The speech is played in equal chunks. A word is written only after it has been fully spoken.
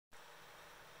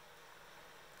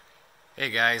Hey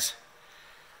guys,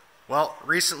 well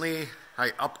recently I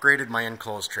upgraded my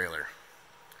enclosed trailer.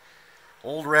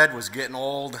 Old Red was getting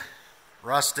old,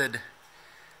 rusted,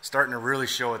 starting to really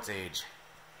show its age.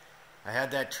 I had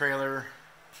that trailer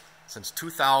since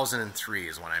 2003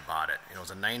 is when I bought it. It was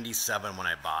a 97 when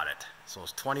I bought it, so it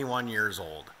was 21 years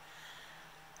old.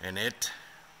 And it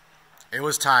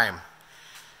was time.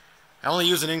 I only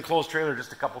use an enclosed trailer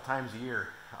just a couple times a year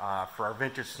for our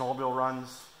vintage snowmobile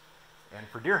runs and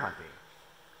for deer hunting.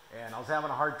 And I was having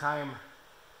a hard time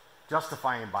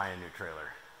justifying buying a new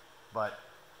trailer. But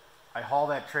I haul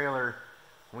that trailer,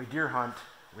 when we deer hunt,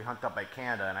 we hunt up by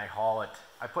Canada, and I haul it,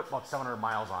 I put about 700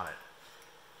 miles on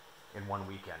it in one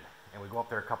weekend. And we go up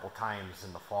there a couple times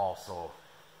in the fall, so,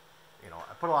 you know,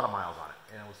 I put a lot of miles on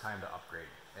it, and it was time to upgrade.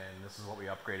 And this is what we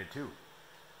upgraded to,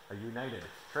 a United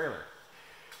trailer.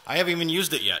 I haven't even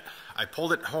used it yet. I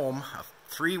pulled it home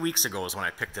 3 weeks ago is when I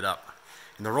picked it up.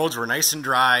 And the roads were nice and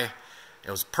dry. It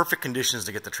was perfect conditions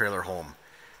to get the trailer home.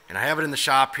 And I have it in the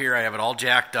shop here. I have it all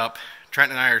jacked up.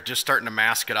 Trent and I are just starting to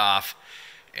mask it off,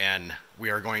 and we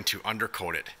are going to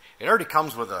undercoat it. It already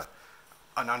comes with an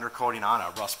undercoating on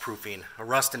it, rust proofing, a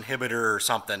rust inhibitor or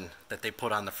something that they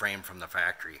put on the frame from the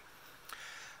factory.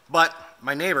 But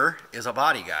my neighbor is a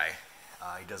body guy.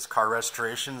 He does car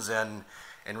restorations and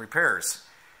repairs.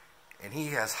 And he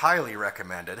has highly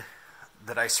recommended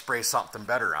that I spray something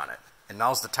better on it. And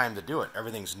now's the time to do it.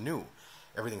 Everything's new.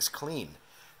 Everything's clean.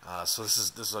 So this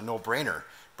is a no-brainer.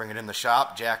 Bring it in the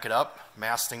shop, jack it up,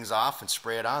 mask things off, and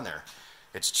spray it on there.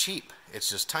 It's cheap. It's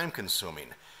just time-consuming.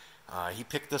 He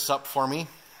picked this up for me.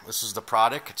 This is the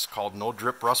product. It's called No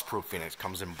Drip Rust Proofing. It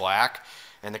comes in black,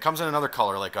 and it comes in another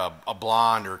color, like a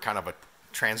blonde or kind of a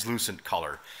translucent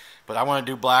color. But I want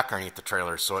to do black underneath the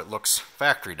trailer so it looks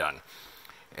factory done.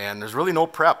 And there's really no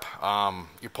prep.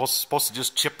 You're supposed to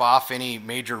just chip off any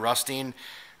major rusting,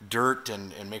 dirt,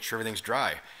 and make sure everything's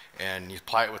dry. And you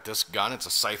apply it with this gun. It's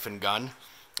a siphon gun.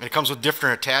 And it comes with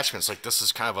different attachments. Like this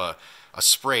is kind of a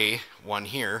spray one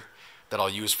here that I'll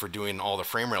use for doing all the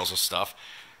frame rails and stuff.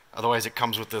 Otherwise it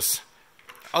comes with this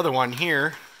other one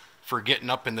here for getting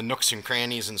up in the nooks and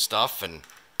crannies and stuff. And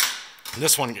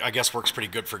this one I guess works pretty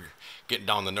good for getting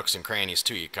down the nooks and crannies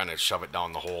too. You kind of shove it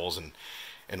down the holes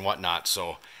and whatnot.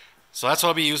 So that's what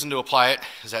I'll be using to apply it,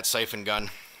 is that siphon gun.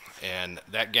 And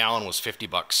that gallon was 50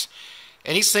 bucks.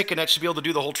 And he's thinking that should be able to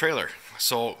do the whole trailer.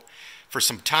 So for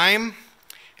some time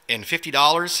and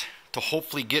 $50 to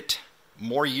hopefully get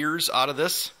more years out of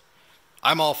this,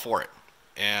 I'm all for it.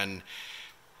 And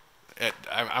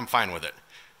I'm fine with it.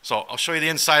 So I'll show you the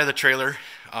inside of the trailer.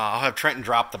 I'll have Trenton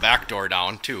drop the back door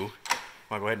down too.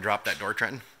 Want to go ahead and drop that door,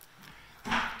 Trenton?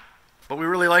 But we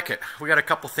really like it. We got a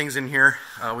couple things in here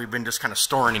we've been just kind of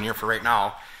storing in here for right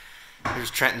now.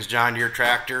 Here's Trenton's John Deere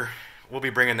tractor. We'll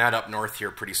be bringing that up north here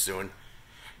pretty soon.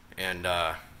 And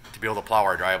to be able to plow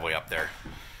our driveway up there.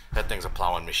 That thing's a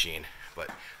plowing machine. But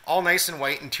all nice and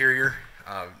white interior.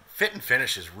 Fit and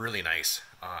finish is really nice.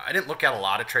 I didn't look at a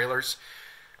lot of trailers.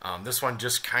 This one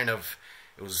just kind of,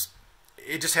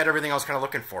 it just had everything I was kind of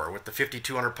looking for. With the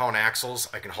 5,200 pound axles,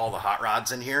 I can haul the hot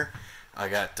rods in here. I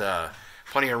got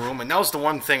plenty of room. And that was the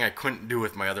one thing I couldn't do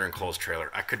with my other enclosed trailer.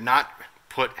 I could not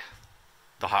put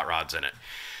the hot rods in it.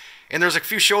 And there's a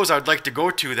few shows I'd like to go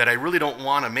to that I really don't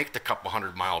want to make the couple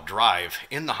 100-mile drive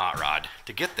in the hot rod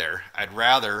to get there. I'd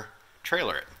rather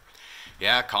trailer it.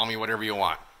 Yeah, call me whatever you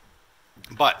want.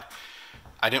 But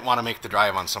I didn't want to make the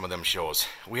drive on some of them shows.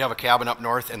 We have a cabin up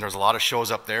north, and there's a lot of shows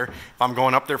up there. If I'm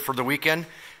going up there for the weekend,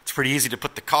 it's pretty easy to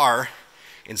put the car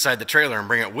inside the trailer and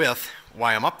bring it with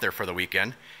while I'm up there for the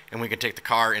weekend, and we can take the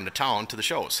car into town to the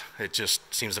shows. It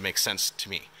just seems to make sense to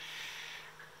me.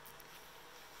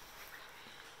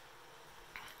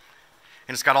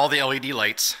 And it's got all the LED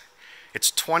lights.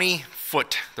 It's 20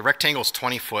 foot. The rectangle is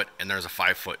 20 foot, and there's a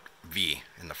 5-foot V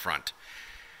in the front.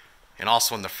 And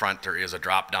also in the front, there is a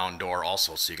drop-down door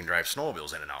also, so you can drive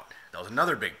snowmobiles in and out. That was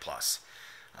another big plus.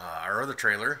 Our other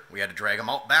trailer, we had to drag them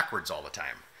out backwards all the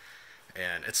time.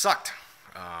 And it sucked.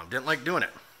 Didn't like doing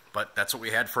it. But that's what we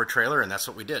had for a trailer, and that's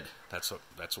what we did. That's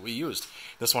what we used.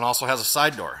 This one also has a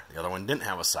side door. The other one didn't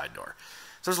have a side door.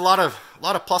 So there's a lot of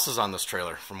pluses on this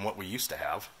trailer from what we used to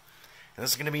have. And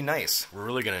this is going to be nice. We're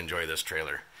really going to enjoy this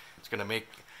trailer. It's going to make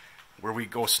where we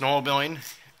go snowmobiling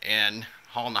and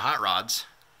hauling the hot rods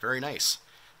very nice.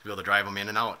 To be able to drive them in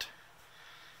and out.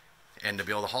 And to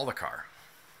be able to haul the car.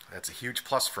 That's a huge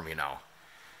plus for me now.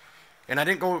 And I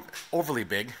didn't go overly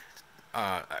big.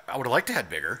 I would have liked to have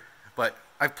bigger. But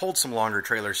I've pulled some longer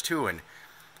trailers too. And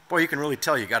boy, you can really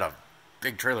tell you got a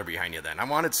big trailer behind you then. I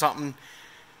wanted something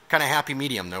kind of happy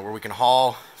medium though, where we can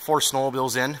haul 4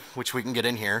 snowmobiles in, which we can get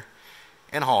in here,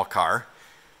 and haul a car.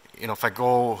 you know, if I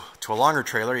go to a longer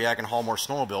trailer, yeah, I can haul more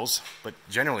snowmobiles, but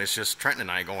generally it's just Trenton and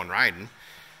I going riding,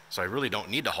 so I really don't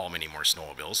need to haul many more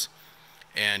snowmobiles.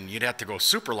 And you'd have to go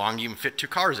super long to even fit 2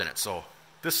 cars in it, so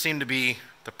this seemed to be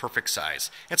the perfect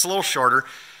size. It's a little shorter.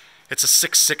 It's a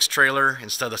 6'6" trailer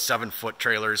instead of the 7-foot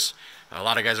trailers. A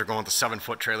lot of guys are going with the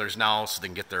 7-foot trailers now so they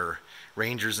can get their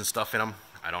Rangers and stuff in them.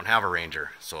 I don't have a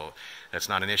Ranger, so that's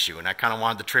not an issue. And I kind of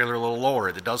wanted the trailer a little lower.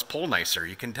 It does pull nicer.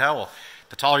 You can tell.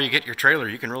 The taller you get your trailer,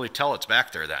 you can really tell it's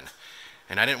back there then.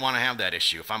 And I didn't want to have that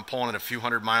issue. If I'm pulling it a few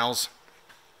hundred miles,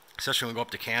 especially when we go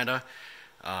up to Canada,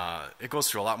 it goes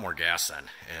through a lot more gas then,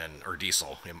 or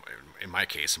diesel, in my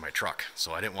case, in my truck.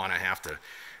 So I didn't want to have to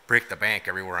break the bank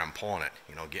everywhere I'm pulling it,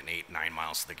 you know, getting 8-9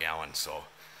 miles to the gallon. So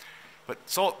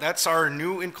that's our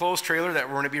new enclosed trailer that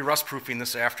we're going to be rust-proofing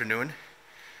this afternoon.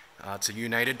 It's a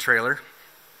United trailer,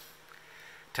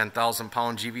 10,000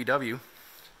 pound GVW,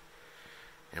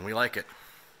 and we like it.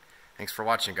 Thanks for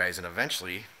watching, guys, and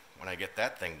eventually, when I get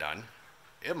that thing done,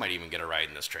 it might even get a ride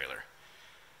in this trailer.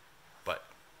 But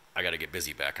I got to get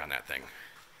busy back on that thing.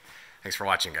 Thanks for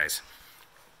watching, guys.